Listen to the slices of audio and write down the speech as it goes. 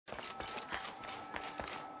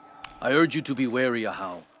I urge you to be wary,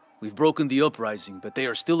 Ahau. We've broken the uprising, but they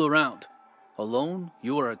are still around. Alone,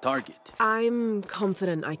 you are a target. I'm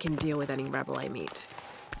confident I can deal with any rebel I meet.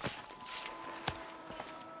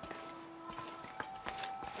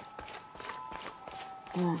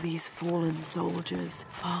 All these fallen soldiers,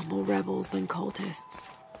 far more rebels than cultists.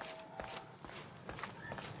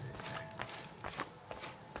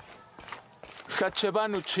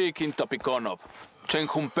 Hachevanu chikin topikonov.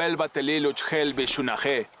 Chenjumpel batelilo chhel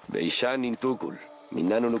beshunaje. Beishan in Tukul.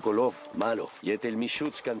 Minano Nukolov, Malov. Yetel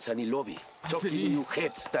Mishuts Kansanilobi. Toki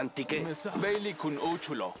Nuhetz Tantike. Bailey kun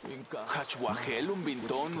uchulo. Hachwahel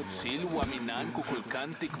binton utzil waminan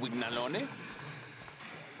kukulkantik wignalone.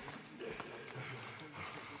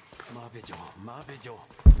 Mabejo,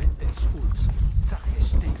 Mentes Uts,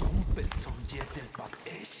 Zacheste Rumpel zum Jetel Bak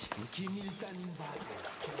Esch, Kimiltan in Wagen,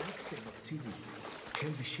 Kelixten Oxili,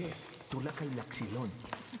 Kelvishe, Tulakal Laxilon.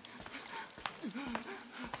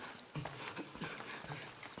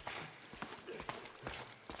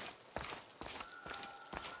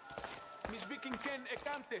 Miss Viking Ken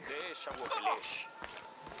Ekante. De Shawokelesh.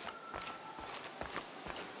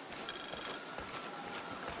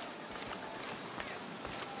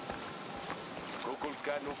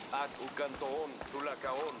 Kukulkanuk at ukantoon,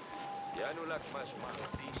 tulakaon. Yanulak mas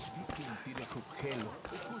mahotis. Viking Tilakukelo.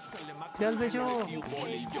 Kelvisho.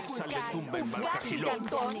 Sale tumba en Barcajilo.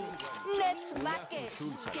 Let's back it.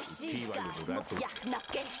 Keshika.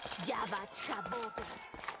 Nakesh Java Chaboga.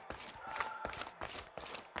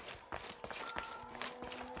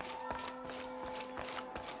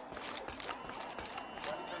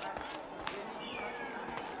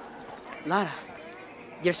 Lara,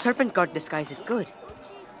 your serpent guard disguise is good.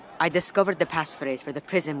 I discovered the passphrase for the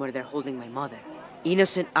prison where they're holding my mother.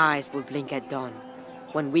 Innocent eyes will blink at dawn,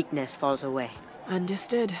 when weakness falls away.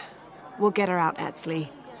 Understood. We'll get her out, Etzli.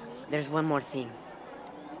 There's one more thing.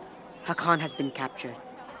 Hakan has been captured.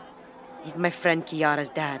 He's my friend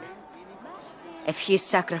Kiara's dad. If he is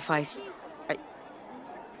sacrificed,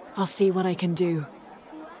 I'll see what I can do.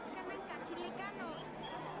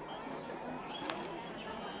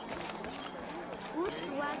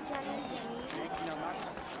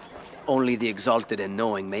 Only the exalted and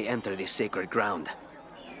knowing may enter this sacred ground.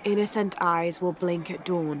 Innocent eyes will blink at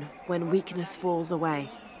dawn when weakness falls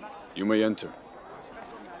away. You may enter.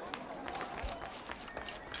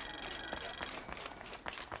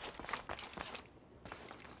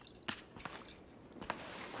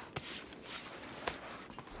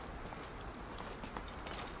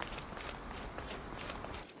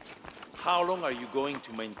 How long are you going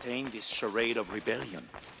to maintain this charade of rebellion?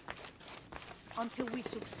 Until we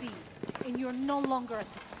succeed, and you're no longer...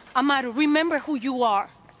 Amaru, remember who you are.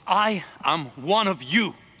 I am one of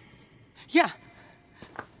you. Yeah.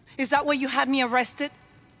 Is that why you had me arrested?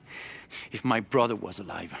 If my brother was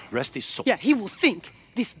alive, rest his soul. Yeah, he will think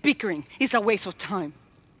this bickering is a waste of time.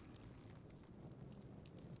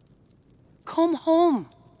 Come home.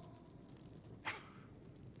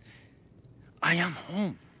 I am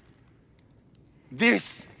home.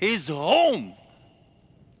 This is home.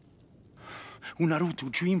 Unarutu,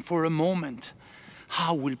 dream for a moment.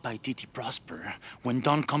 How will Paititi prosper when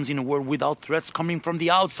dawn comes in a world without threats coming from the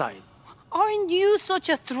outside? Aren't you such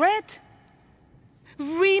a threat?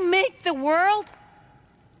 Remake the world?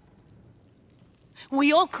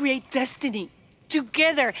 We all create destiny,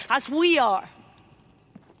 together as we are.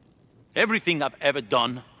 Everything I've ever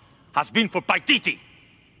done has been for Paititi.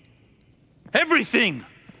 Everything!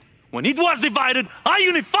 When it was divided, I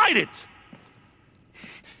unified it!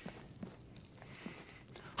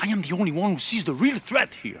 I am the only one who sees the real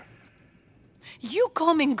threat here. You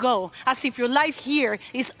come and go as if your life here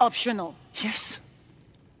is optional. Yes.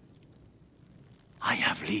 I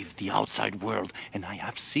have lived the outside world, and I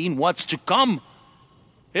have seen what's to come.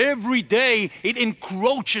 Every day, it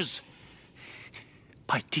encroaches.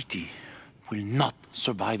 Paititi will not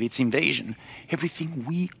survive its invasion. Everything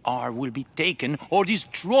we are will be taken or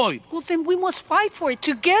destroyed. Well, then we must fight for it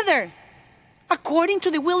together, according to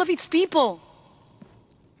the will of its people.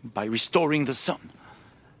 By restoring the sun.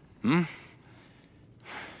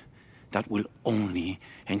 That will only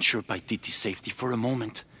ensure Paititi's safety for a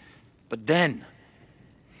moment. But then,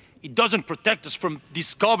 it doesn't protect us from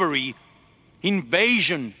discovery,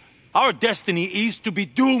 invasion. Our destiny is to be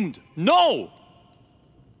doomed. No!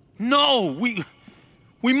 No,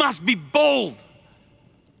 we must be bold,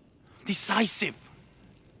 decisive.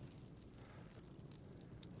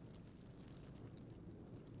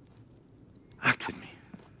 Act with me.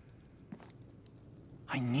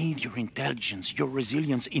 I need your intelligence, your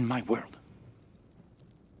resilience in my world.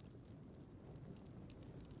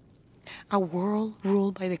 A world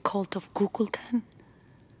ruled by the cult of Kukulkan?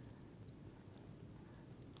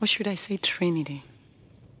 Or should I say Trinity?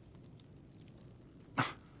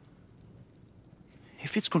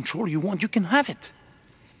 If it's control you want, you can have it.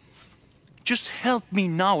 Just help me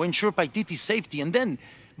now ensure Paititi's safety, and then,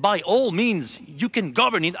 by all means, you can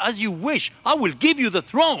govern it as you wish. I will give you the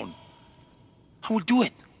throne. I will do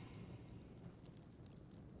it.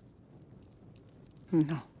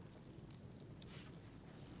 No.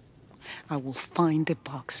 I will find the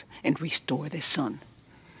box and restore the sun.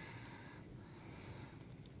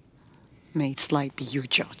 May its light be your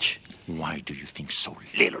judge. Why do you think so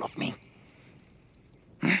little of me?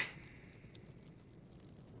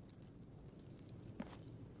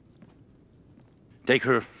 Take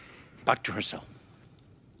her back to her cell.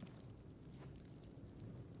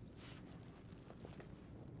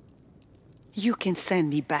 You can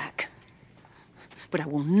send me back, but I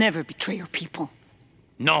will never betray your people.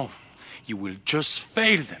 No, you will just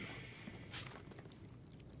fail them.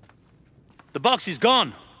 The box is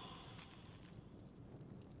gone.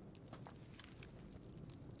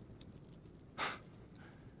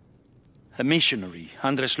 A missionary,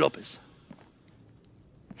 Andres Lopez.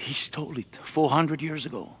 He stole it 400 years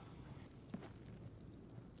ago.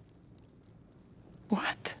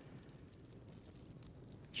 What?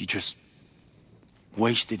 You just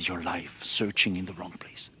wasted your life searching in the wrong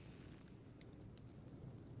place.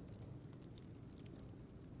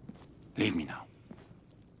 Leave me now.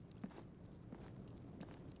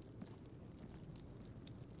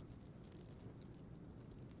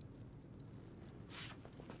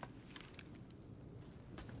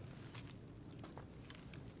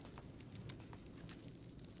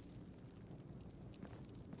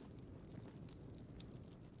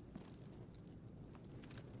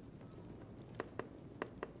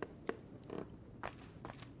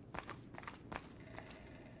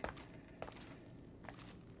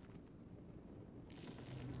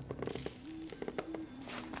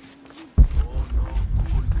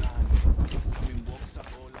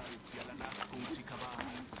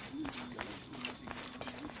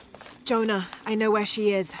 Jonah, I know where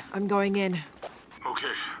she is. I'm going in.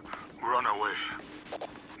 Okay, we're on our way.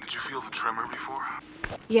 Did you feel the tremor before?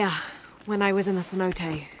 Yeah, when I was in the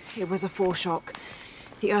cenote. It was a foreshock.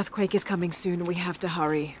 The earthquake is coming soon. We have to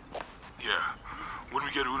hurry. Yeah. When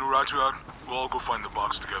we get Unuratu out, we'll all go find the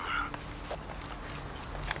box together.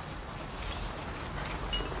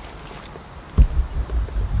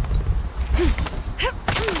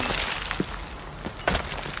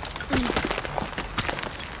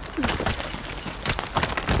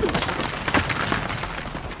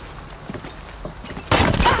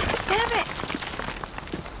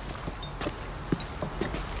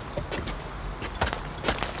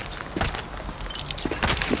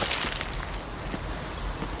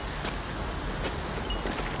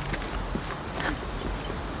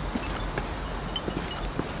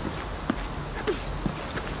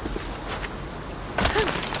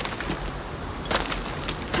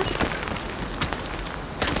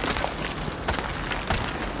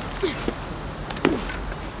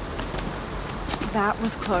 That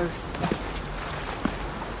was close.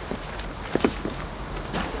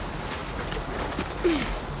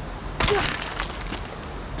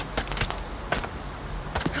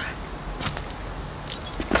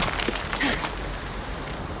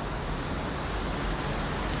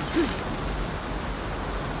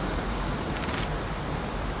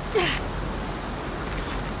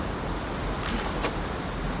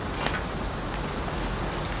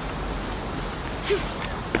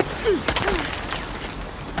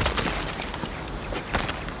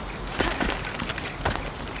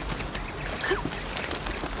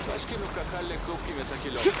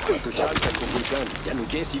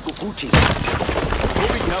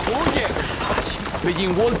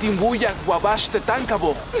 Begin Waltin Buyak Wabash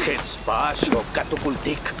Tetankabo. Hets Basho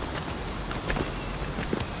Katopultik.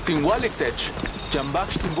 Tinwaliktech.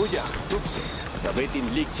 Jambach Timbuyak. Tupse. Dabetin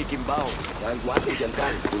Lixikimbao. Alwatu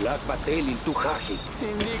Yantal. Ulak Batel in Tujaji.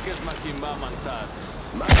 Tinlikes Makimba Mantats.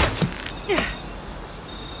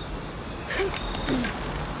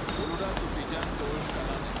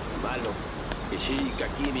 Malo. Ishi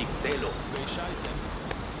Kakini Telo.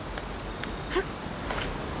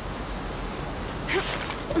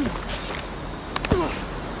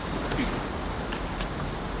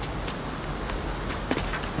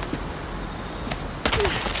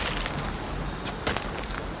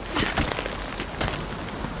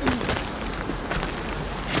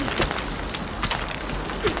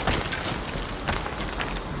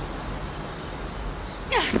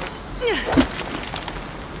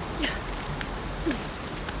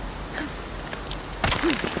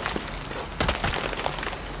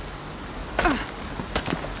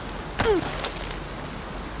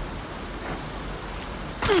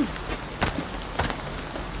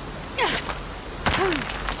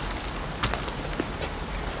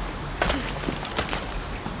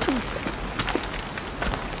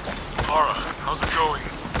 Lara, how's it going?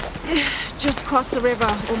 Just crossed the river,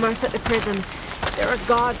 almost at the prison. There are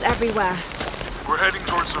guards everywhere. We're heading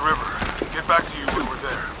towards the river. Get back to you when we're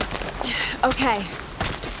there. Okay.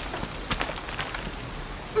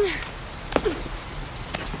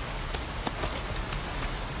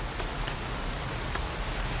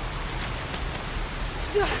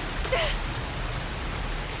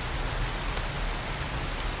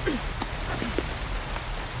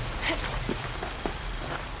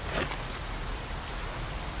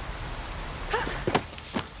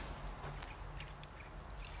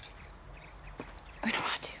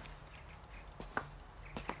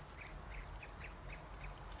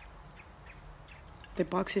 The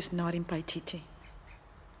box is not in Paititi.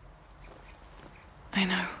 I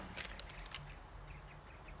know.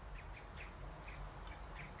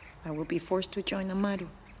 I will be forced to join Amaru.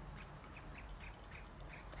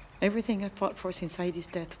 Everything I fought for since Heidi's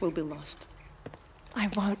death will be lost. I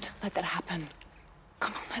won't let that happen.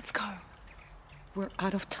 Come on, let's go. We're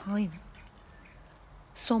out of time.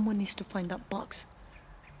 Someone needs to find that box.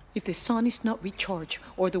 If the sun is not recharged,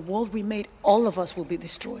 or the world we made, all of us will be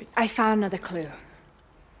destroyed. I found another clue.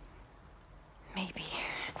 Maybe.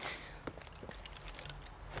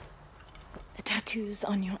 The tattoos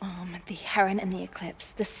on your arm, the heron and the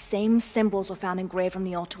eclipse, the same symbols were found engraved on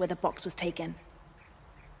the altar where the box was taken.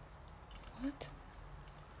 What?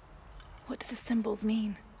 What do the symbols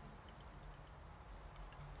mean?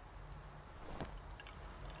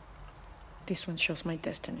 This one shows my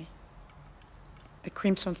destiny. The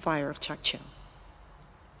crimson fire of Chakchel.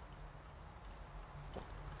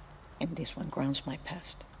 And this one grounds my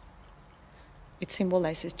past. It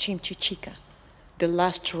symbolizes Chimchichica, the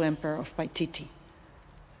last true emperor of Paititi.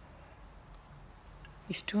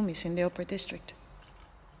 His tomb is in the upper district.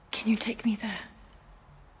 Can you take me there?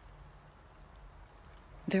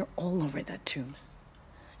 They're all over that tomb.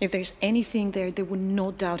 If there's anything there, they would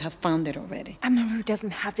no doubt have found it already. Amaru doesn't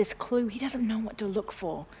have this clue. He doesn't know what to look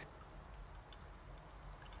for.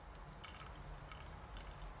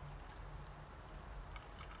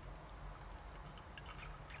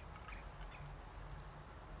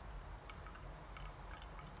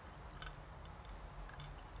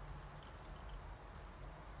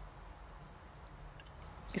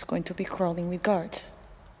 He's going to be crawling with guards.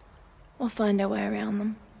 We'll find our way around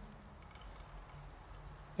them.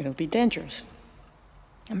 It'll be dangerous.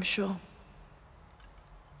 I'm sure.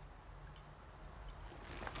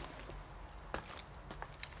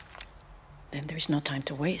 Then there's no time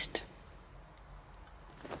to waste.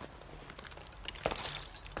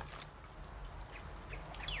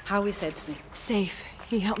 How is Edsley? Safe.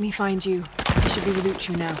 He helped me find you. I should be with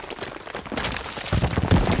Uchu now.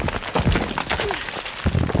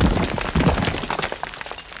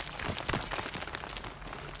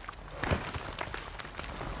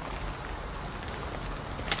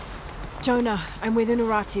 Jonah, I'm with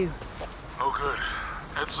Unuratu. Oh, good.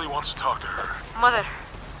 Edsley wants to talk to her. Mother,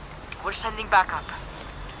 we're sending backup.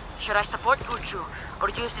 Should I support Uchu or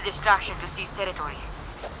use the distraction to seize territory?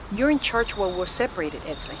 You're in charge while we're separated,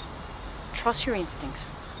 Edsley. Trust your instincts.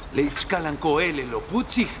 Leits kalankoele lo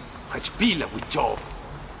putsig, hachpila with job.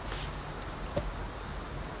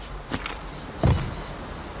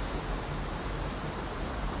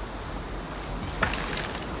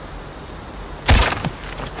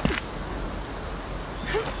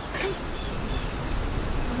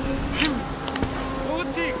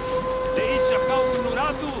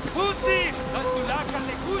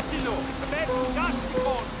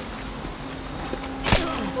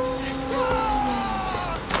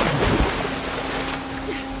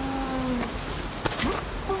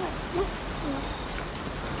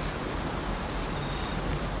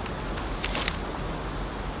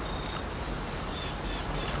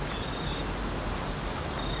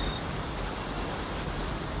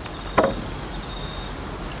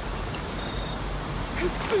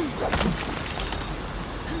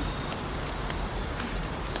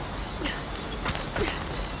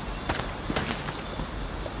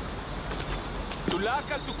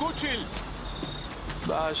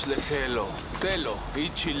 Bash lehelo, telo,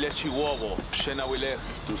 ichi lechi wobo, pshena wilech.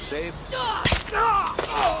 To save?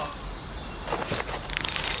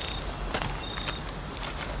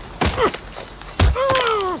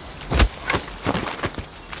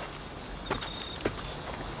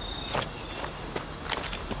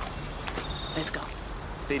 Let's go.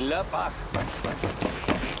 Tilapach.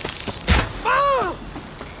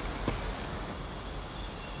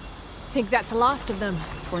 Think that's the last of them.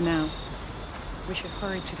 For now. We should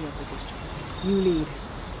hurry to the upper district. You lead.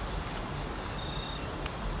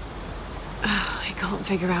 I can't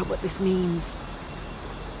figure out what this means.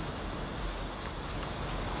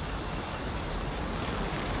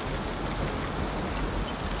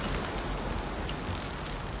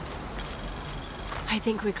 I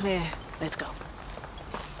think we're clear. Let's go.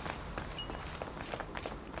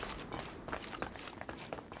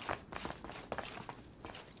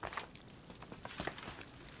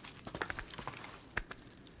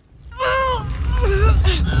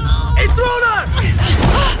 Intruder!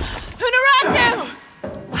 Hunaratu!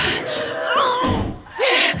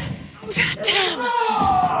 Damn!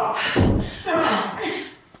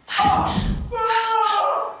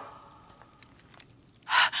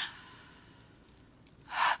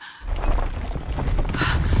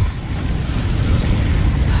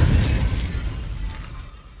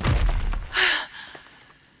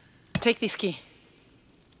 Take this key.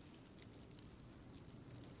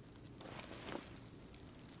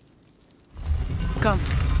 Come.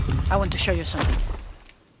 I want to show you something.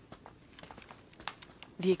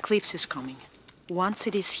 The eclipse is coming. Once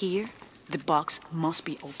it is here, the box must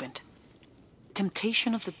be opened.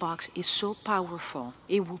 Temptation of the box is so powerful,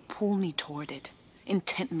 it will pull me toward it and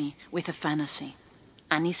tempt me with a fantasy,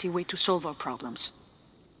 an easy way to solve our problems.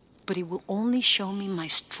 But it will only show me my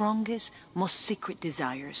strongest, most secret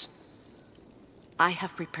desires. I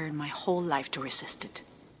have prepared my whole life to resist it.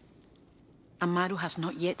 Amaru has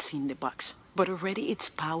not yet seen the box, but already its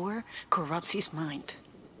power corrupts his mind.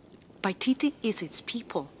 Paititi is its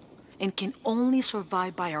people, and can only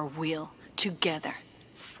survive by our will, together.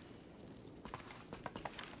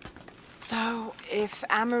 So, if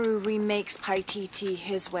Amaru remakes Paititi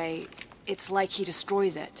his way, it's like he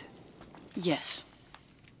destroys it? Yes.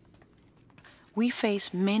 We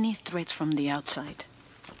face many threats from the outside,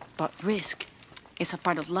 but risk is a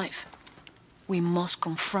part of life. We must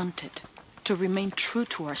confront it to remain true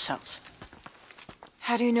to ourselves.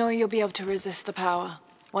 How do you know you'll be able to resist the power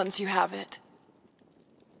once you have it?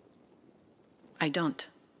 I don't.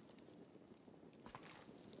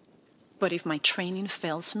 But if my training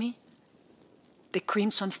fails me, the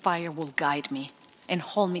Crimson Fire will guide me and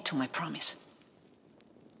hold me to my promise.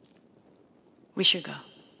 We should go.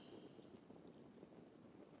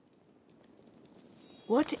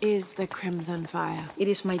 What is the Crimson Fire? It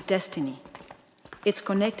is my destiny. It's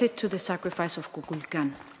connected to the sacrifice of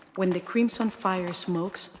Kukulkan. When the Crimson Fire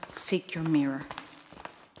smokes, seek your mirror.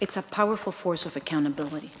 It's a powerful force of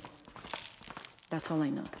accountability. That's all I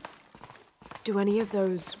know. Do any of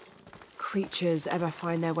those creatures ever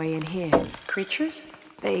find their way in here? Creatures?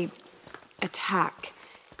 They attack.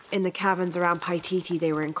 In the caverns around Paititi,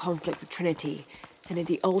 they were in conflict with Trinity. And at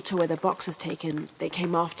the altar where the box was taken, they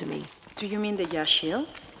came after me. Do you mean the Yashil?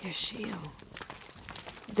 Yashil.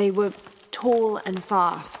 They were tall and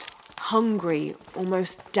fast, hungry,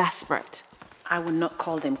 almost desperate. I would not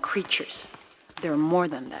call them creatures. They're more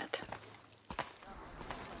than that.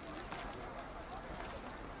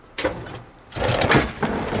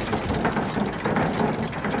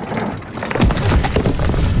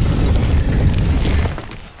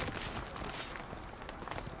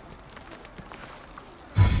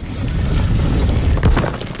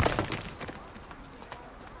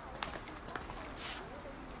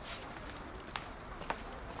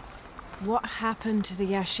 What happened to the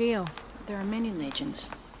Yashil? There are many legends.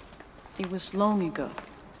 It was long ago,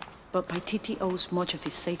 but Paititi owes much of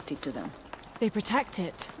his safety to them. They protect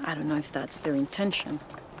it. I don't know if that's their intention,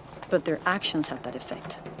 but their actions have that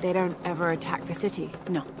effect. They don't ever attack the city?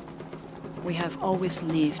 No. We have always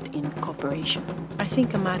lived in cooperation. I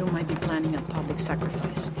think Amaru might be planning a public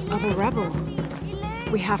sacrifice. Of a rebel?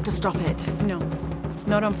 We have to stop it. No,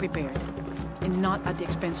 not unprepared. And not at the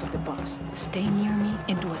expense of the boss. Stay near me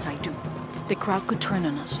and do as I do. The crowd could turn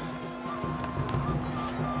on us.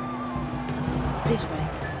 This way.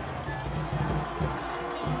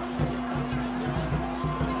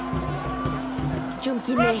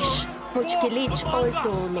 Jumkinesh, Muchkilich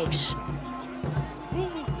Oldonesh. Who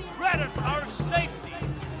threatened our safety?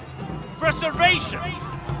 Preservation!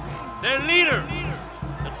 Their leader,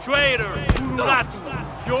 the traitor,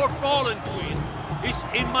 Hunaratu, your fallen queen, is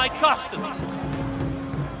in my custody.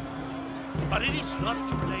 But it is not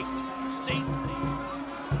too late to save things.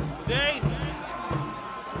 Today,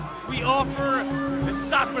 we offer a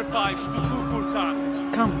sacrifice to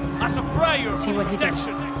Kukulkan. Come. As a prayer see what he does.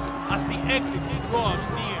 As the eclipse draws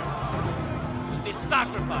near. This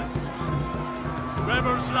sacrifice,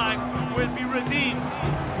 Trevor's life will be redeemed.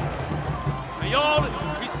 May all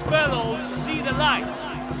his fellows see the light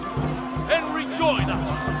and rejoin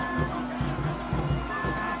us.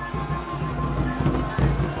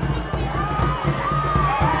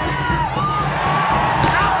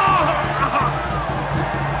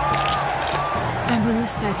 Amaru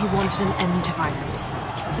said he wanted an end to violence.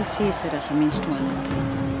 He sees it as a means to an end.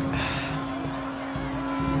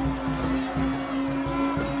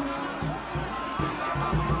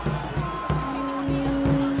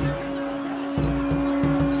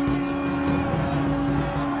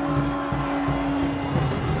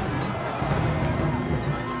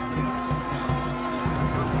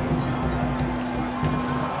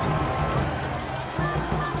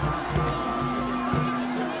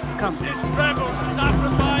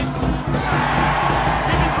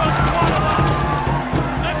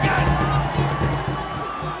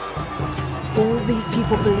 these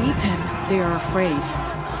people believe him? They are afraid,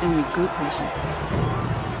 and with good reason.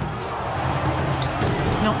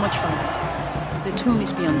 Not much farther. The tomb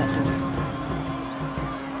is beyond that door.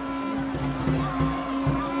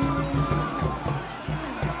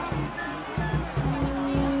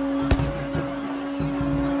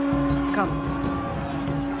 Come.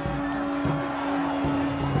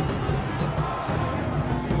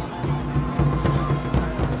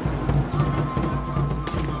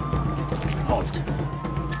 Halt.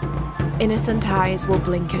 Innocent eyes will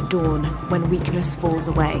blink at dawn when weakness falls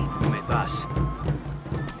away. Me pass.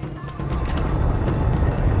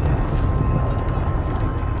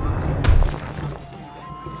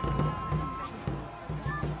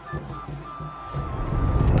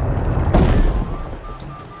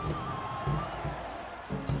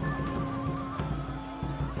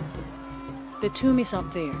 The tomb is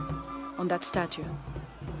up there, on that statue.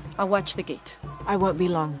 I'll watch the gate. I won't be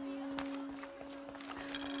long.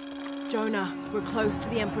 Jonah, we're close to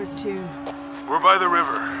the Emperor's tomb. We're by the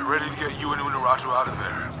river, ready to get you and Unuratu out of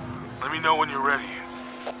there. Let me know when you're ready.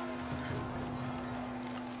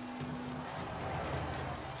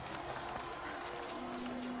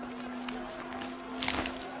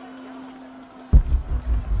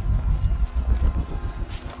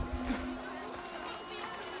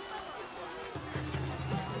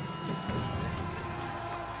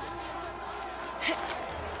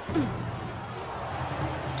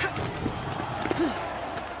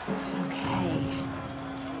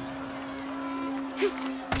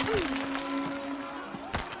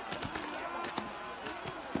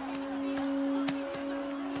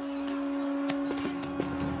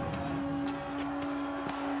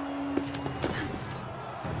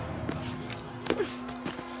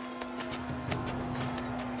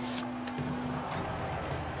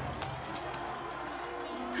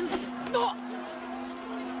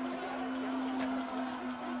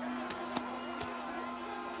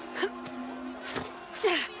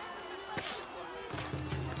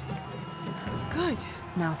 Good.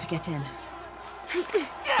 Now to get in.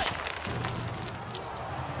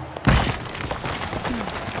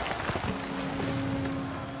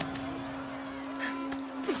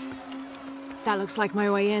 That looks like my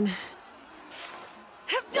way in.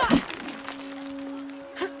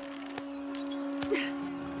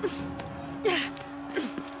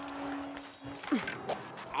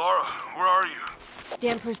 Lara, where are you? The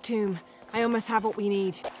Emperor's tomb. I almost have what we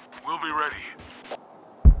need. We'll be ready.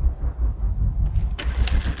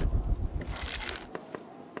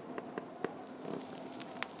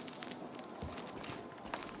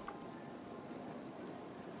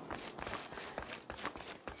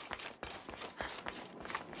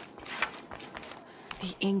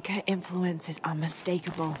 The Inca influence is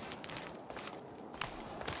unmistakable.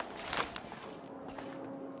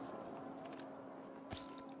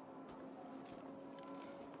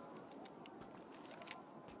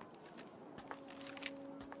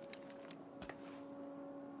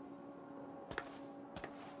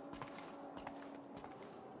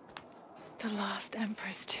 The last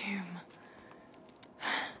Emperor's tomb.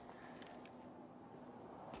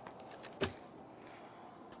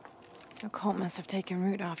 A cult must have taken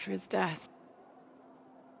root after his death.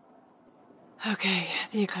 Okay,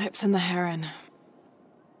 the eclipse and the heron.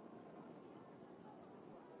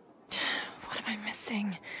 What am I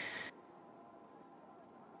missing?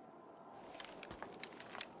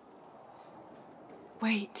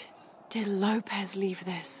 Wait, did Lopez leave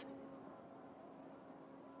this?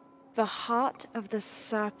 The heart of the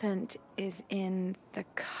serpent is in the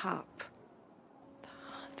cup. The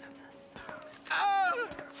heart of the serpent.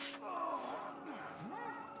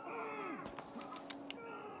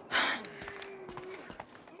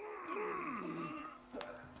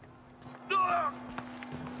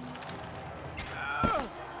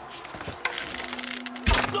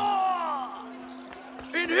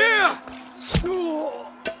 In here!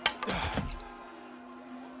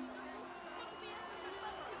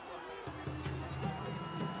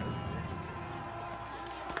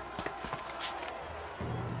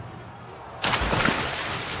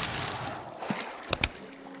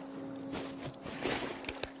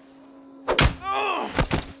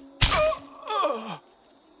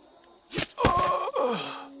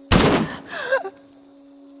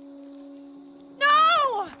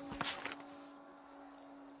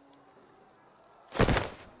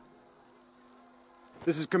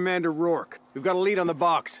 This is Commander Rourke. We've got a lead on the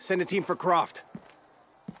box. Send a team for Croft.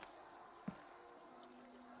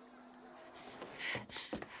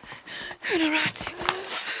 Unuratu.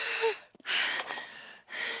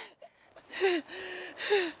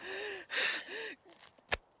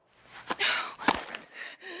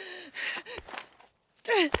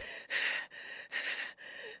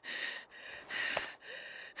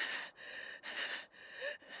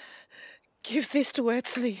 this to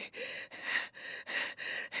Etzli.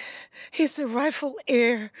 He's a rightful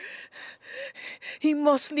heir. He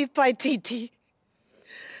must leave Paititi.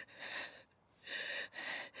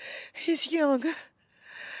 He's young,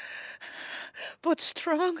 but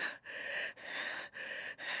strong.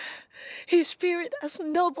 His spirit as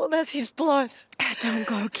noble as his blood. Don't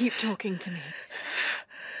go. Keep talking to me.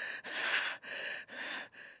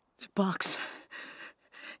 The box.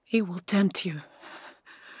 It will tempt you.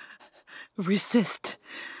 Resist.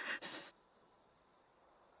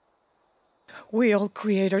 We all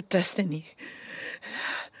create our destiny.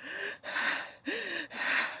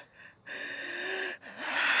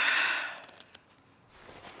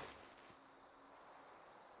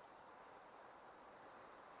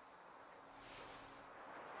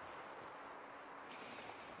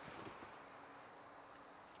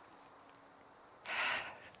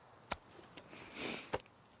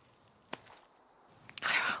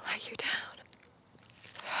 You down.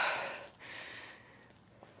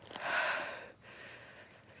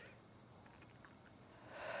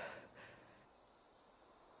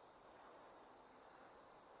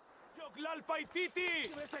 Yoglal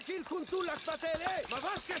Paititi! Mesakil kuntulak patele!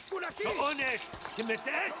 Mavaskas kunaki! Onesh!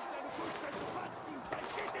 Kimeses!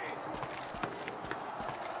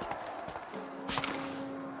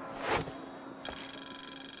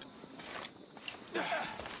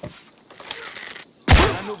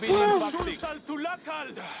 Shul saltulakal!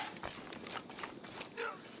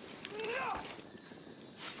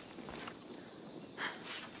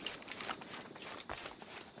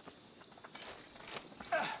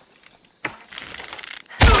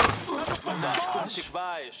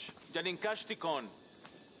 Sikvaesh, Janinkashtikon.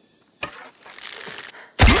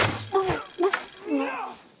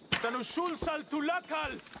 Tanushul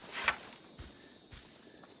saltulakal!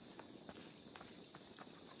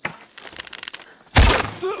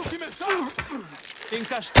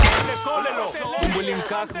 Inkashtak kolelo,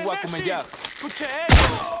 umbulinkak wakumeyak.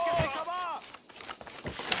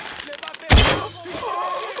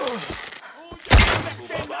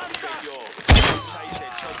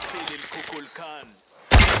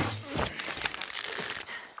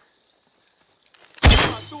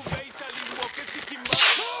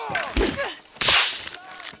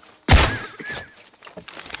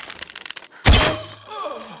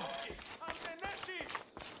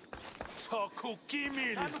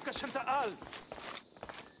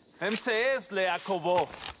 MCS le Akobo,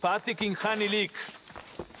 Patik in Hanilik.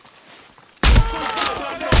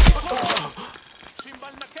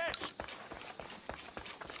 Shimbal Nakesh.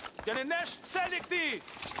 Janenesh Tselikti.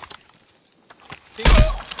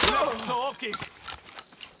 Zookik.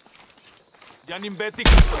 Janim Betik.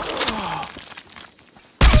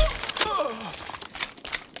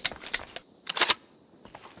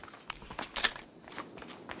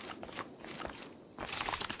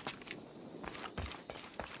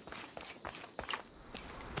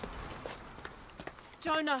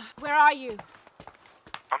 Jonah, where are you?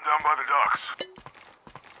 I'm down by the docks.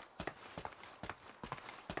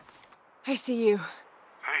 I see you.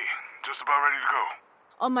 Hey, just about ready to go.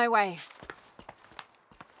 On my way.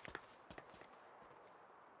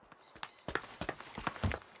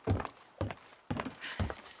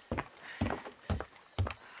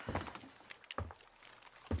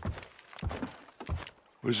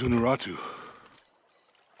 Where's Unuratu?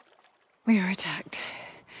 We were attacked.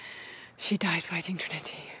 She died fighting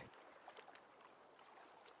Trinity.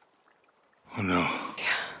 Oh no. Yeah.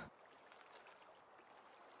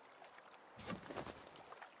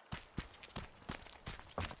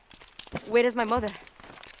 Where is my mother?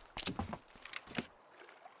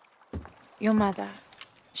 Your mother.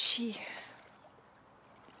 She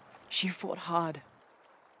fought hard.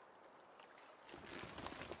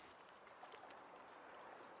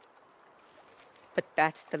 But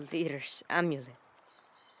that's the leader's amulet.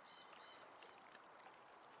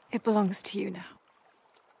 It belongs to you now.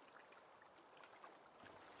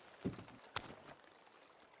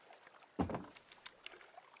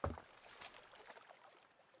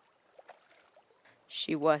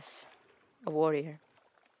 She was a warrior.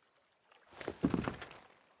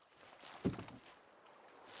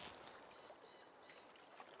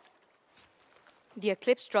 The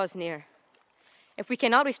eclipse draws near. If we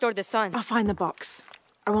cannot restore the sun... I'll find the box.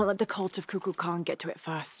 I won't let the cult of Kukulkan Khan get to it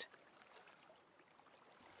first.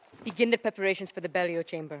 Begin the preparations for the burial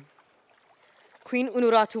chamber. Queen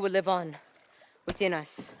Unuratu will live on, within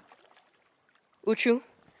us. Uchu,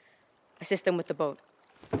 assist them with the boat.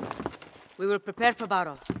 We will prepare for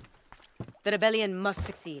battle. The rebellion must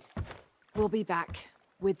succeed. We'll be back,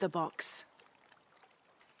 with the box.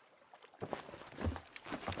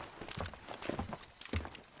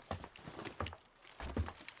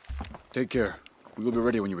 Take care. We will be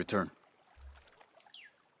ready when you return.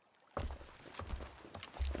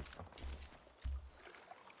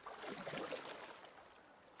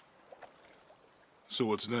 So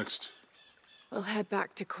what's next? We'll head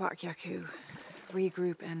back to Kwakyaku,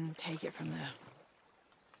 regroup and take it from there.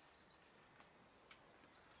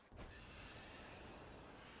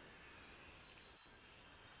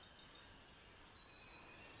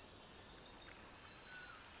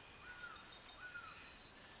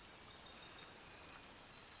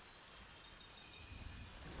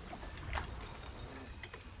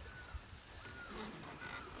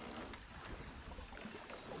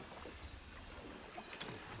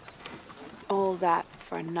 All that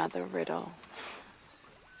for another riddle.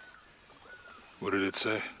 What did it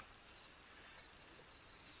say?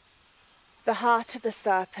 The heart of the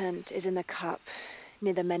serpent is in the cup,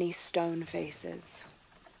 near the many stone faces.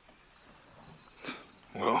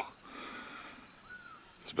 Well,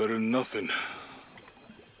 it's better than nothing.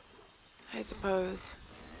 I suppose.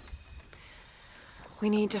 We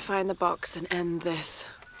need to find the box and end this.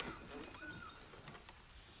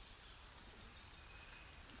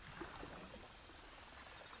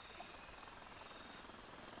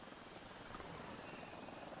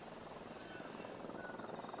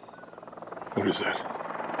 What is that?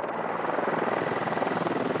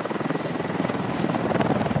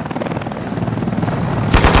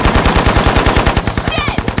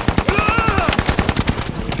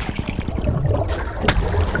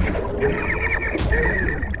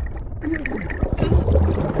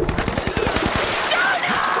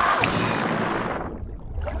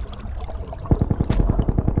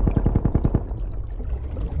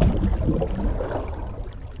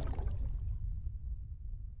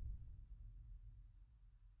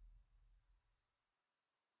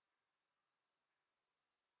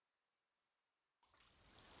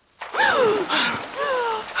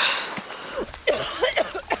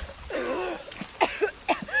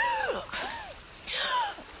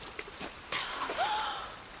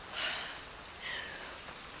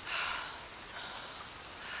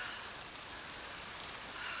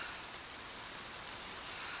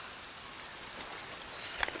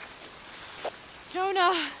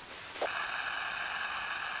 Jonah!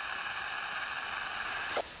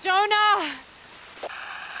 Jonah!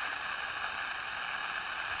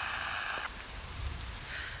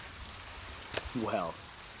 Well,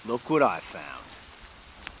 look what I found.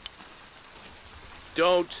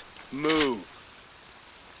 Don't move.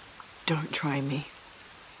 Don't try me.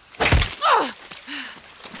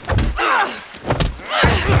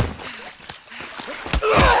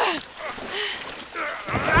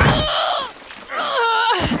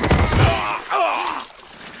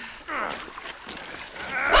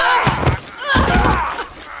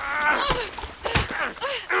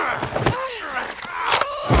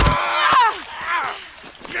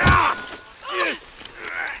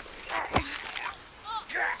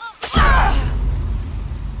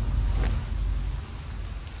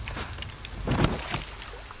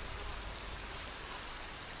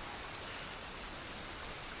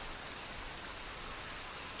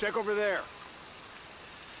 Check over there.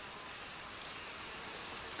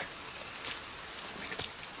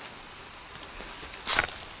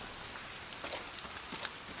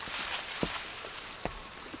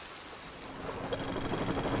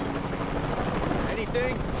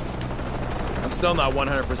 Anything? I'm still not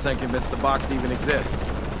 100% convinced the box even exists.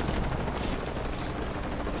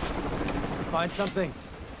 Find something?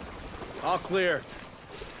 All clear.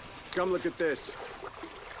 Come look at this.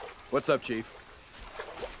 What's up, Chief?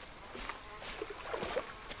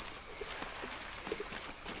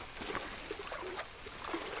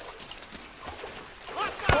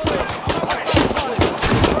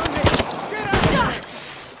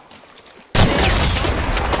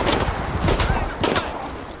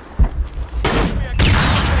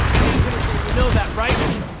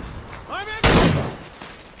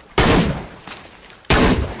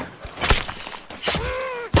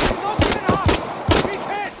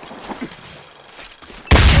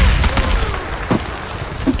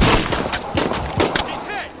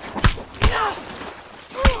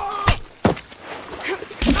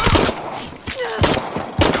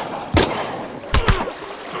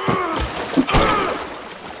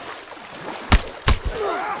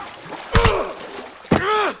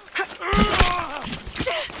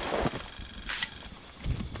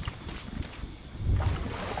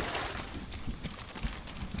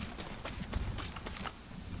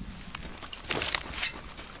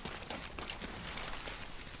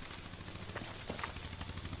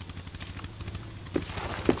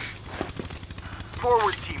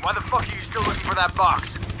 Forward team, why the fuck are you still looking for that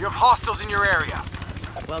box? You have hostiles in your area.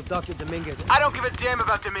 Well, Dr. Dominguez... I don't give a damn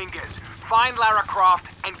about Dominguez. Find Lara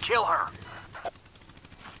Croft and kill her.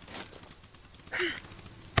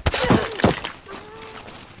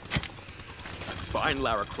 Find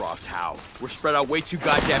Lara Croft, how? We're spread out way too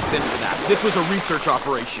goddamn thin for that. This was a research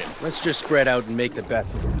operation. Let's just spread out and make the best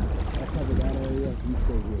of it. I cover that area, you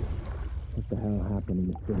stay here. What the hell happened in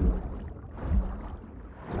the city?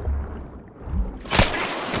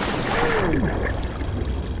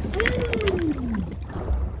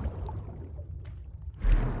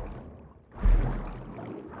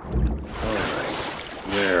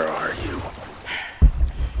 Where are you?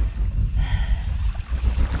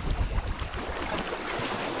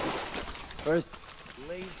 First,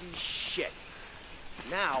 Lazy shit.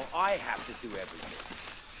 Now I have to do everything.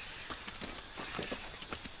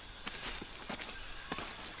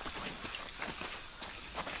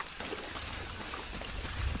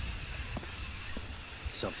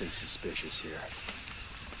 something suspicious here.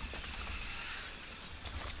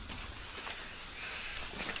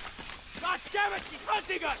 God damn it! He's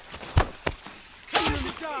hunting us! Kill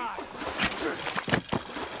him to die!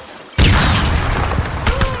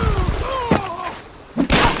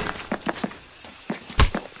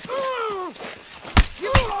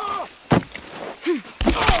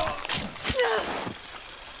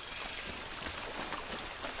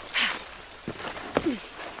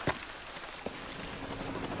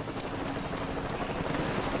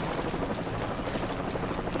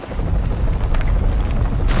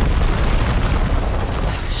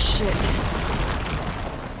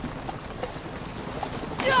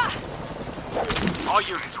 All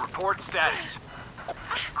units, report status.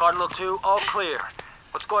 Cardinal 2, all clear.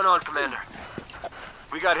 What's going on, Commander?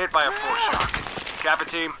 We got hit by a foreshock. Kappa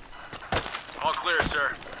team? All clear,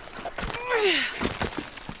 sir.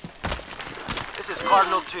 This is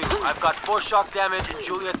Cardinal 2. I've got foreshock damage in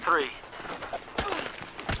Juliet 3.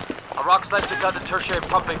 A rock sled took out the tertiary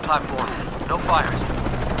pumping platform. No fires.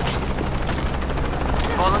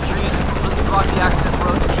 Fallen trees and completely block the access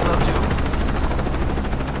road to Kilo 2.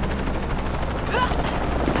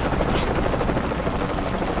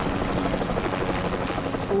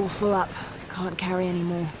 All full up. Can't carry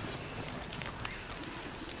anymore.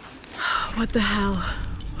 What the hell?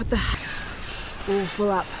 What the hell? All full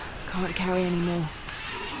up. Can't carry anymore.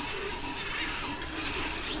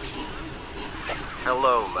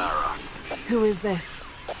 Hello, Lara. Who is this?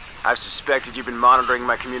 I've suspected you've been monitoring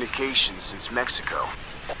my communications since Mexico.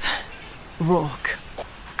 Rourke.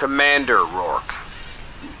 Commander Rourke.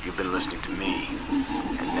 You've been listening to me,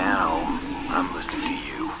 and now I'm listening to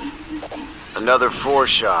you. Another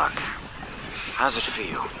foreshock. How's it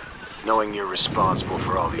feel, knowing you're responsible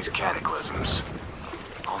for all these cataclysms?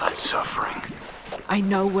 All that suffering. I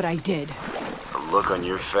know what I did. The look on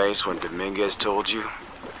your face when Dominguez told you?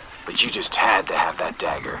 But you just had to have that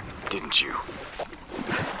dagger, didn't you?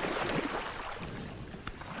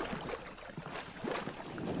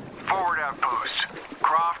 Forward outpost.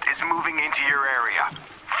 Croft is moving into your area.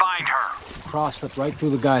 Find her. Cross slipped right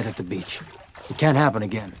through the guys at the beach. It can't happen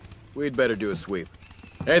again. We'd better do a sweep.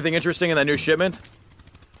 Anything interesting in that new shipment?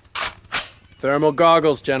 Thermal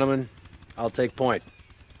goggles, gentlemen. I'll take point.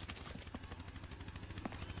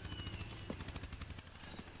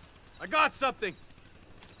 I got something!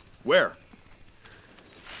 Where?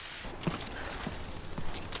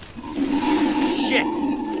 Shit!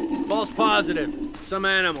 False positive. Some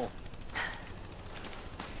animal.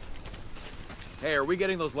 Hey, are we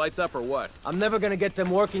getting those lights up or what? I'm never gonna get them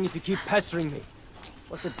working if you keep pestering me.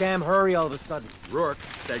 What's the damn hurry all of a sudden? Rourke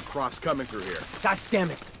said Croft's coming through here. God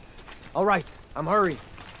damn it. All right, I'm hurrying.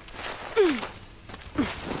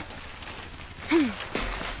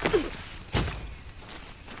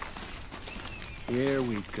 Here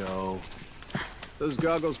we go. Those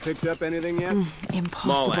goggles picked up anything yet?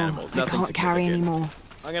 Impossible. Small animals, I nothing can't carry significant. anymore.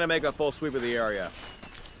 I'm gonna make a full sweep of the area.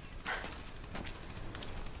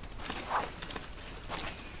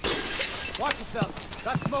 Watch yourself.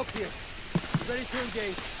 Got smoke here. Ready to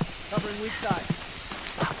engage. Covering weak side.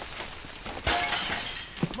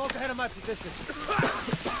 Smoke ahead of my position.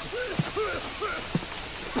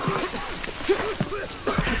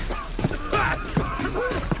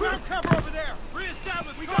 Ground cover over there!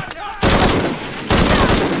 Reestablish! We got it!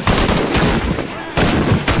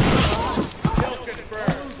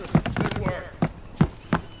 Good work.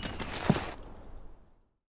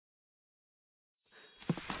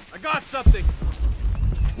 I got something!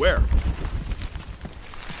 Where?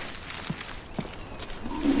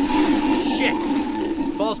 Shit!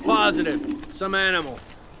 False positive. Some animal.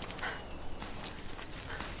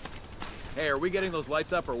 Hey, are we getting those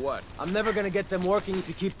lights up or what? I'm never gonna get them working if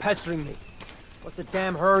you keep pestering me. What's the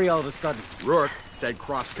damn hurry all of a sudden? Rourke said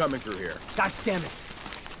Croft's coming through here. God damn it.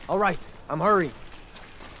 All right, I'm hurrying.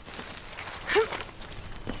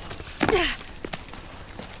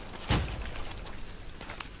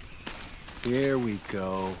 Here we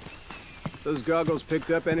go. Those goggles picked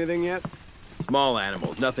up anything yet? Small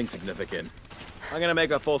animals, nothing significant. I'm gonna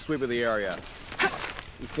make a full sweep of the area.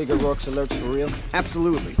 You figure Rourke's alerts for real?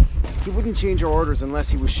 Absolutely. He wouldn't change our orders unless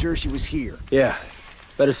he was sure she was here. Yeah,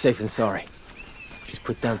 better safe than sorry. She's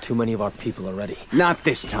put down too many of our people already. Not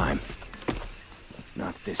this time.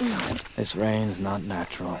 Not this time. This rain's not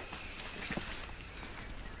natural.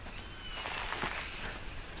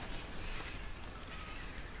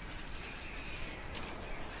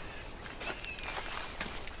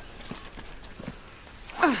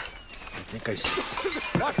 I think I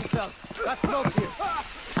see. Watch yourself. Got smoke here.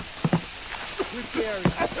 Sweep the area.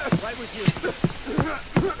 Right with you.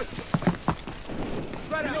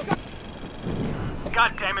 Spread out.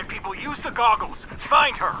 God damn it, people. Use the goggles.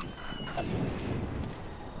 Find her.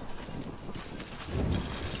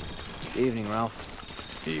 Evening,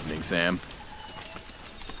 Ralph. Evening, Sam.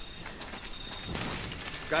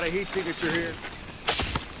 Got a heat signature here.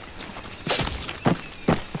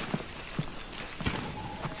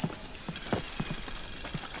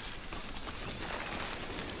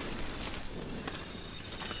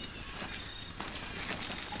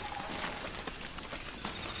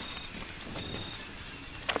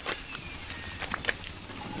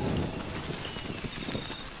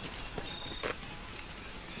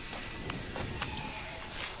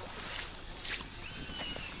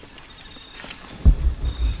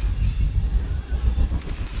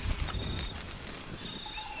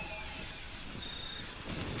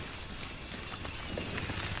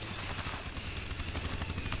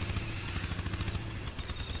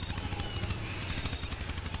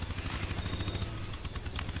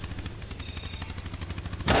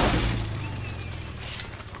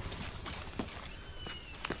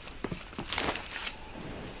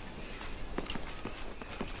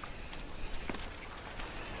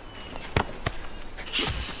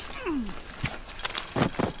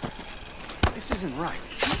 This isn't right.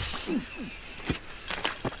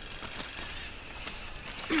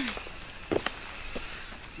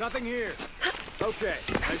 Nothing here. Okay,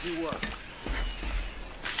 as you were.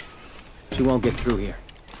 She won't get through here.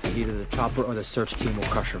 Either the chopper or the search team will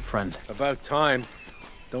crush her friend. About time.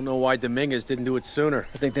 Don't know why Dominguez didn't do it sooner.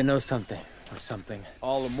 I think they know something. Or something.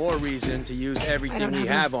 All the more reason to use everything I don't we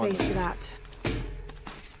have have on any space them. for that.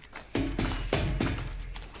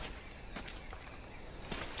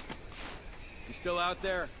 You still out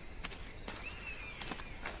there?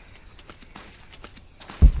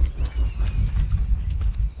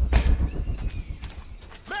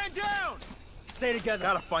 Man down! Stay together.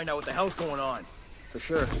 Gotta find out what the hell's going on. For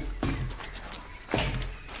sure.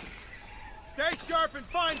 Stay sharp and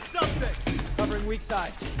find something! Covering weak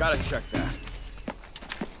side. Gotta check that.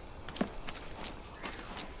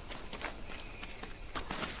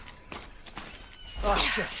 Oh,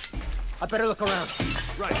 shit. I better look around.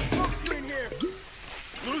 Right, smoke screen here.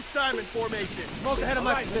 Loose diamond formation. Smoke ahead of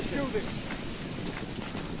my position. Let's do this.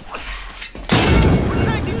 We're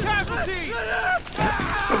taking casualties!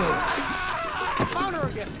 Found her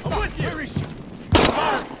again. I'm with you. Where is she?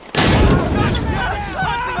 She's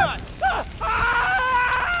hunting us!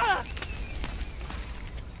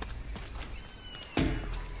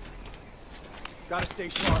 Gotta stay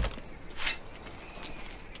sharp.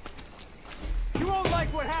 You won't like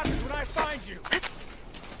what happens when I find you.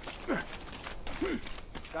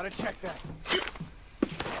 Gotta check that.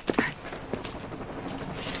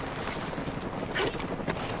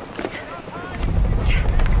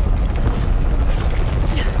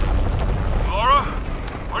 Lara?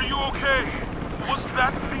 Are you okay? Was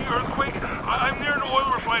that the earthquake? I'm near an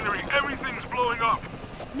oil refinery. Everything's blowing up.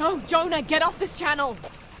 No, Jonah, get off this channel.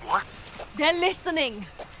 What? They're listening.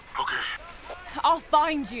 Okay. I'll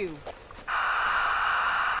find you.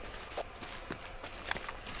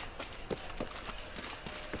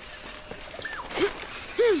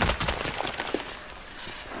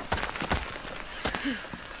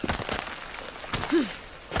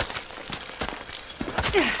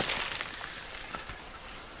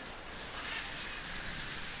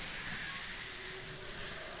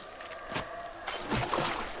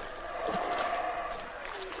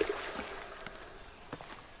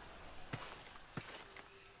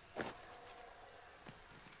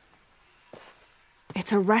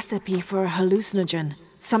 It's a recipe for a hallucinogen,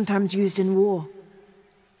 sometimes used in war.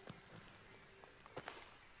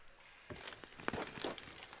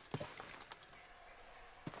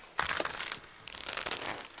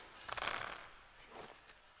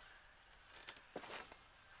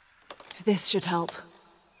 This should help.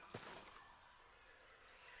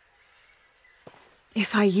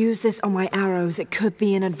 If I use this on my arrows, it could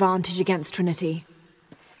be an advantage against Trinity.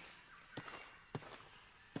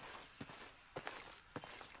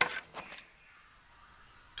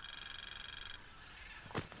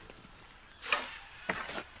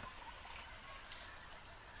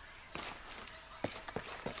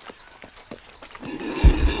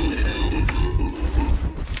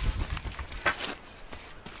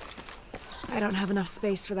 I don't have enough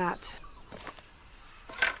space for that.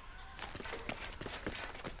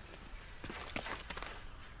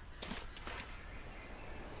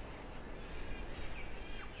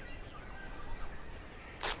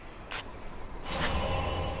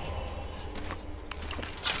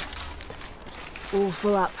 All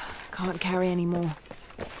full up. Can't carry any more.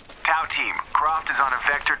 Tau team, Croft is on a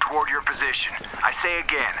vector toward your position. I say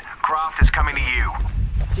again, Croft is coming to you.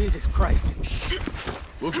 Jesus Christ.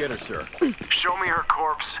 We'll get her, sir. Show me her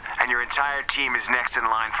corpse, and your entire team is next in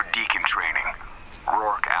line for deacon training.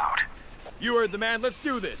 Rourke out. You heard the man. Let's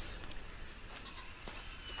do this.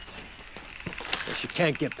 Well, she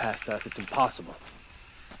can't get past us. It's impossible.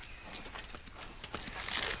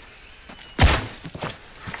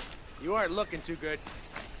 You aren't looking too good.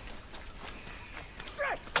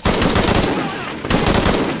 Shit!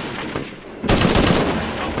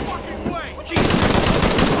 No fucking way!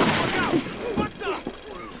 Jesus! Look out! What the?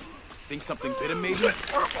 Think something bit him, maybe?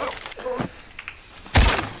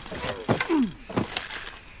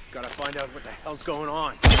 Gotta find out what the hell's going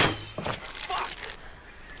on. Fuck!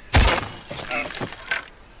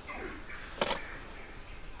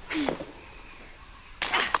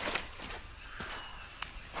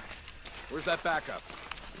 Where's that backup?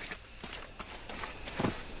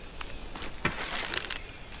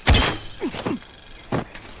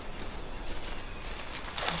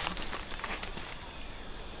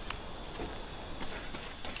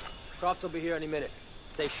 Croft will be here any minute.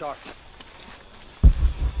 Stay sharp.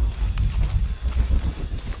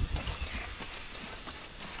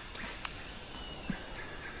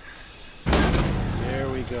 There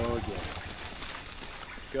we go again.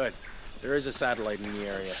 Good. There is a satellite in the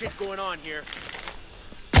area. Shit going on here.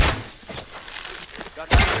 Got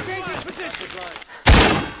Changing position.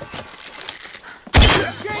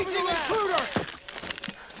 Engaging intruder.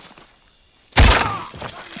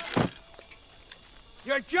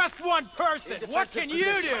 You're just one person. What can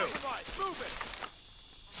you do? Move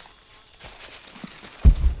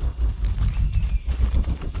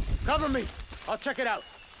it. Cover me. I'll check it out.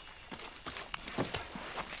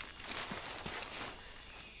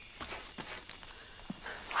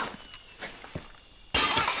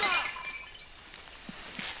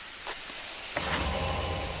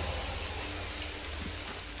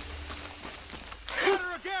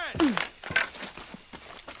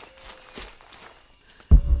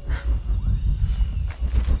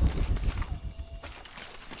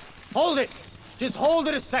 Hold it! Just hold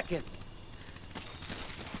it a second.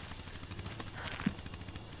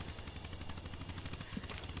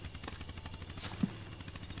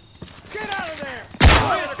 Get out of there!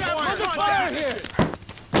 Under fire here!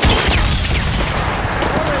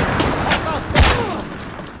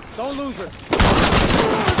 Don't lose her.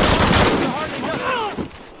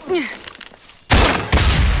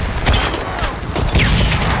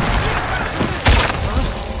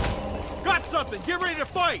 Got something! Get ready to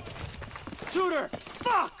fight! Shoot her!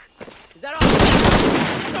 Fuck! Is that all?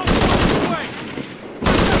 Don't fucking wait!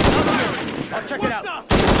 I'll check it out.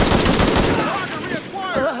 Target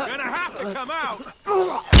reacquired! Gonna have to come out!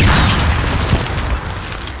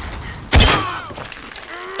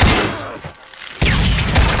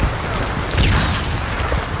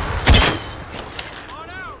 On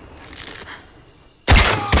out!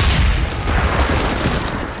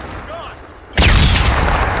 Gone!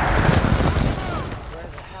 Where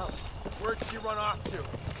the hell? Where'd she run off to?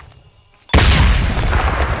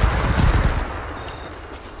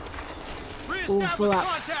 All full up.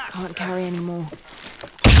 Can't carry any more.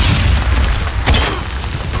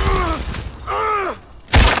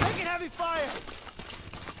 Taking heavy fire!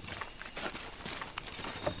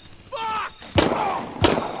 Fuck!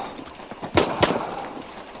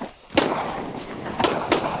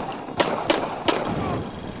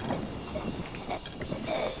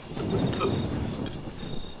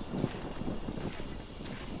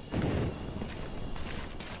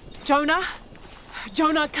 Jonah?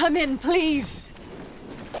 Jonah, come in, please!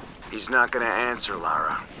 He's not gonna answer,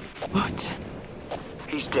 Lara. What?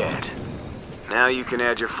 He's dead. Now you can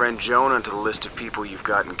add your friend Jonah to the list of people you've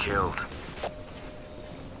gotten killed.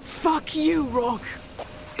 Fuck you, Rock!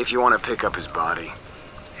 If you want to pick up his body,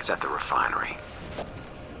 it's at the refinery.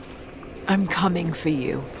 I'm coming for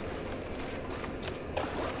you.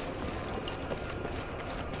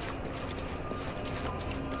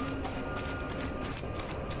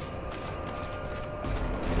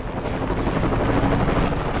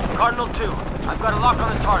 Cardinal 2, I've got a lock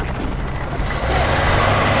on the target. Shit!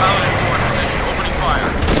 Paladin 4 in position, opening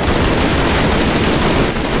fire.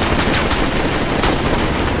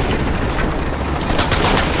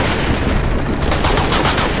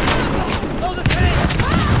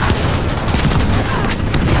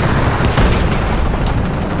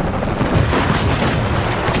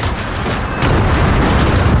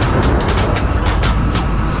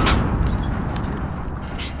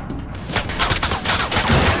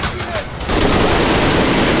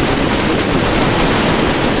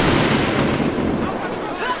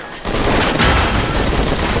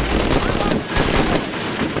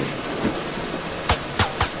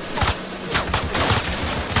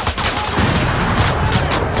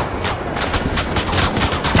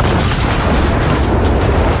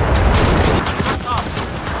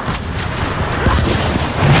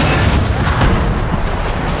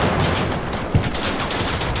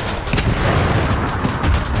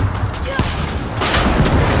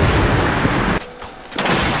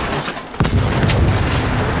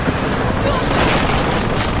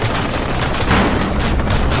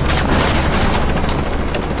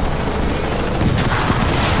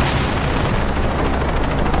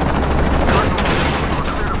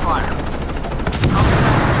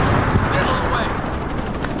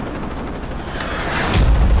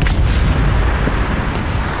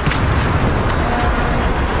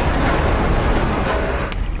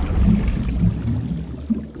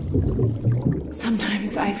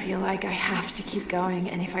 Sometimes I feel like I have to keep going,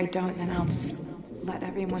 and if I don't, then I'll just let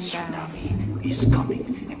everyone down. Tsunami is coming,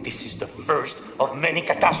 and this is the first of many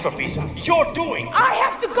catastrophes you're doing! I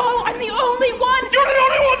have to go! I'm the only one! You're the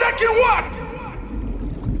only one that can what?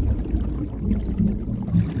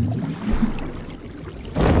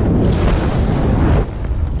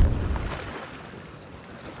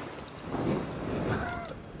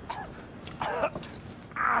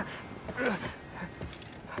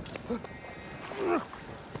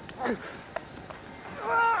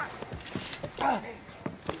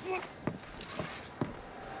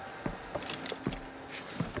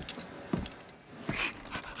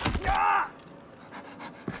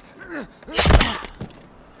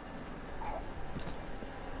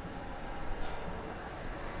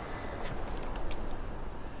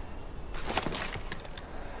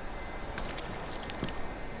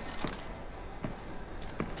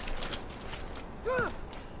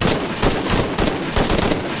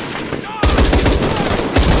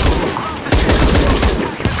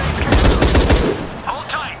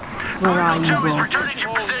 Where are you, Cardinal 2 is Rourke? returning to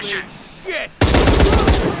position. Shit!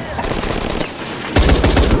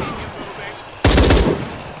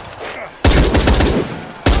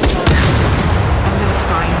 I'm gonna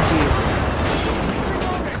find you.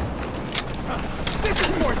 This is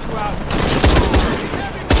force you out!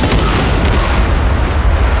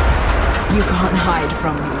 You can't hide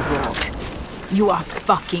from me, Rourke. You are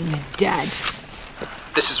fucking dead.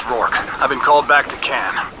 This is Rourke. I've been called back to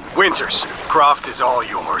Cannes. Winters, Croft is all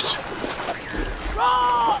yours.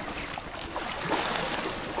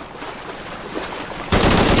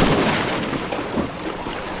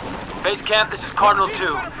 Base camp, this is Cardinal 2.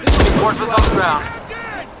 Reinforcements on the ground.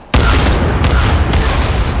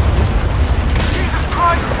 Jesus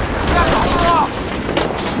Christ! We have to hold off!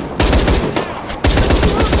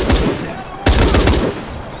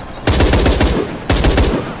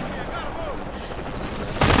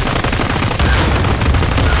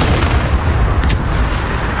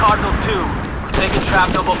 This is Cardinal 2. We're taking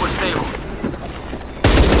shrapnel, but we're stable.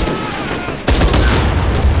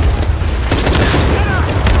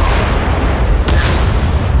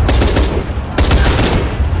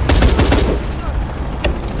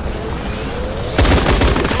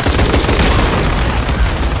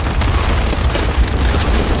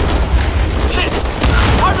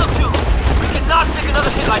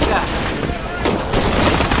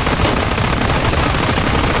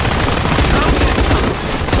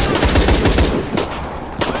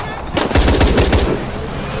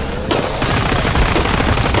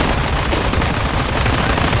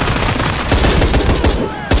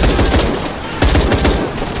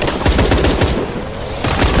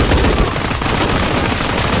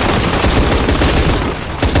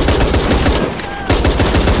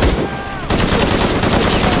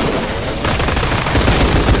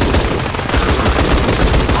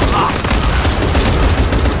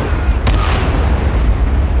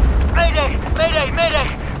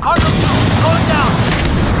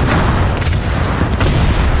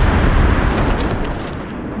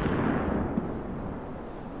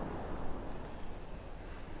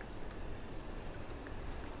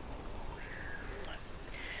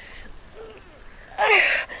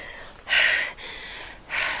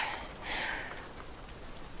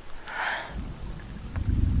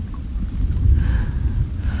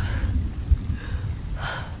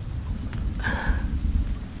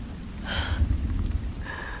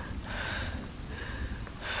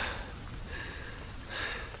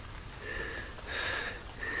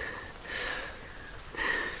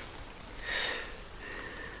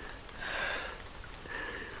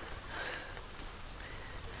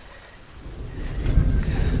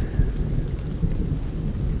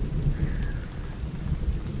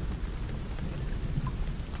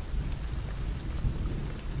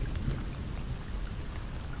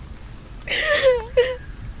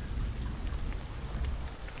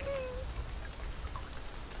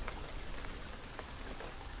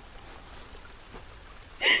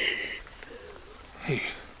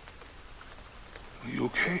 Are you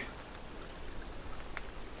okay?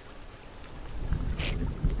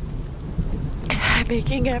 I'm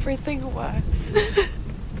making everything worse.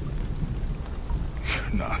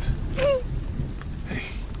 You're not. Hey,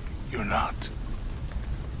 you're not.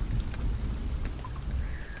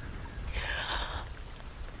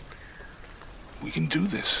 We can do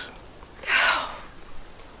this.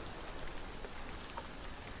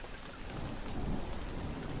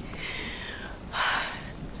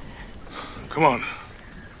 Come on.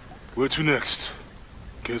 Where to next?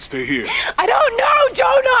 Can't stay here. I don't know,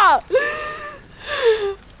 Jonah!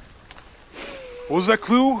 What was that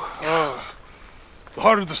clue? The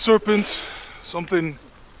heart of the serpent, something...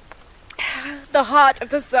 The heart of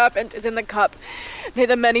the serpent is in the cup, near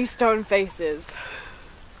the many stone faces.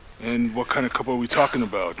 And what kind of cup are we talking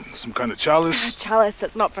about? Some kind of chalice? A chalice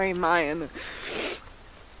that's not very Mayan.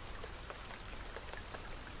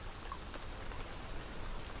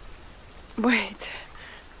 Wait.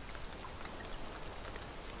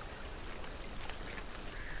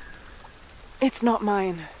 It's not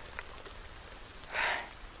mine.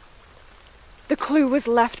 The clue was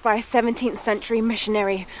left by a 17th century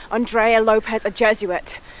missionary, Andrea Lopez, a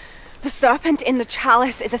Jesuit. The serpent in the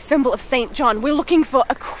chalice is a symbol of St. John. We're looking for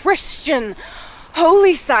a Christian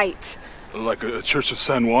holy site. Like a Church of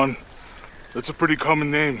San Juan? That's a pretty common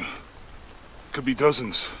name. Could be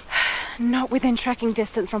dozens. Not within trekking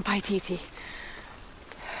distance from Paititi.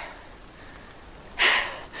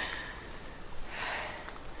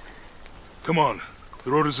 Come on,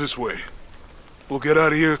 the road is this way. We'll get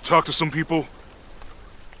out of here, talk to some people.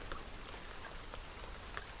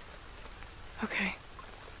 Okay.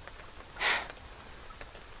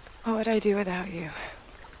 What would I do without you?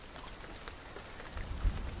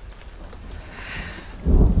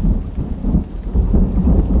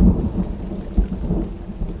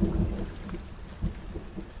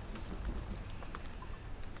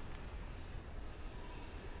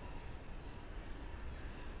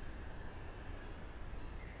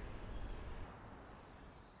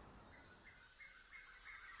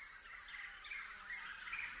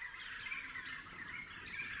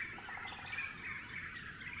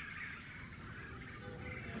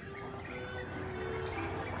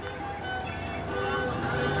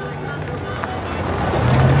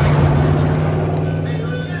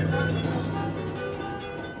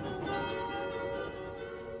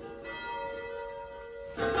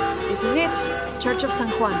 This is it, Church of San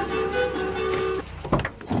Juan.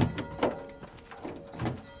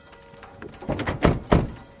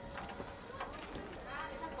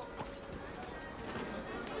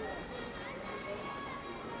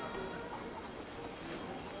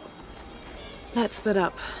 Let's split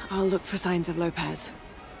up. I'll look for signs of Lopez.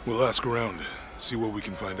 We'll ask around, see what we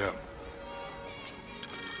can find out.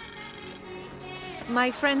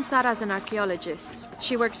 My friend Sarah's an archaeologist.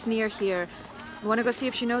 She works near here. You want to go see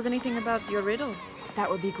if she knows anything about your riddle? That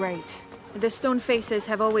would be great. The stone faces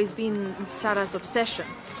have always been Sarah's obsession.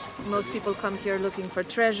 Most people come here looking for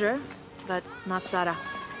treasure, but not Sarah.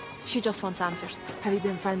 She just wants answers. Have you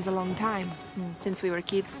been friends a long time? Since we were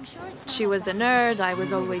kids. She was the nerd, I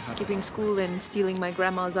was always skipping school and stealing my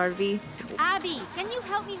grandma's RV. Abby, can you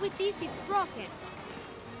help me with this? It's broken.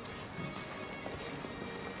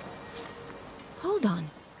 Hold on.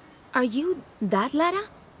 Are you that Lara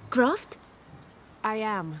Croft? I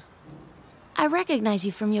am. I recognize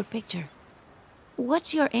you from your picture.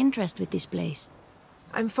 What's your interest with this place?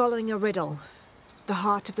 I'm following a riddle. The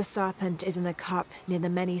heart of the serpent is in the cup near the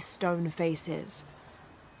many stone faces.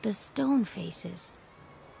 The stone faces?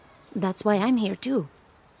 That's why I'm here too.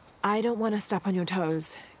 I don't want to step on your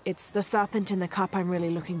toes. It's the serpent in the cup I'm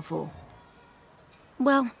really looking for.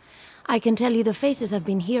 Well, I can tell you the faces have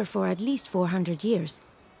been here for at least 400 years.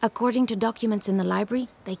 According to documents in the library,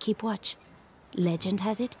 they keep watch. Legend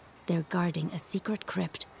has it, they're guarding a secret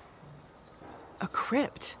crypt. A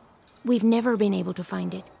crypt? We've never been able to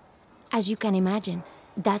find it. As you can imagine,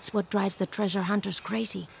 that's what drives the treasure hunters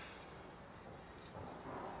crazy.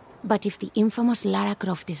 But if the infamous Lara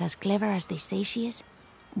Croft is as clever as they say she is,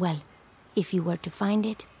 well, if you were to find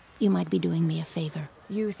it, you might be doing me a favor.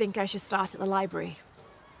 You think I should start at the library?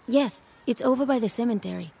 Yes, it's over by the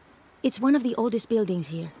cemetery. It's one of the oldest buildings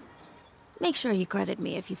here. Make sure you credit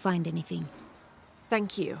me if you find anything.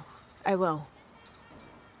 Thank you. I will.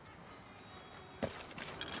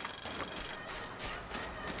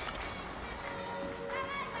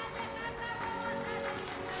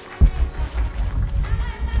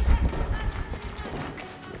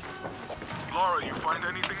 Lara, you find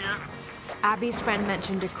anything yet? Abby's friend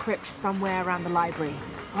mentioned a crypt somewhere around the library.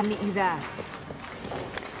 I'll meet you there.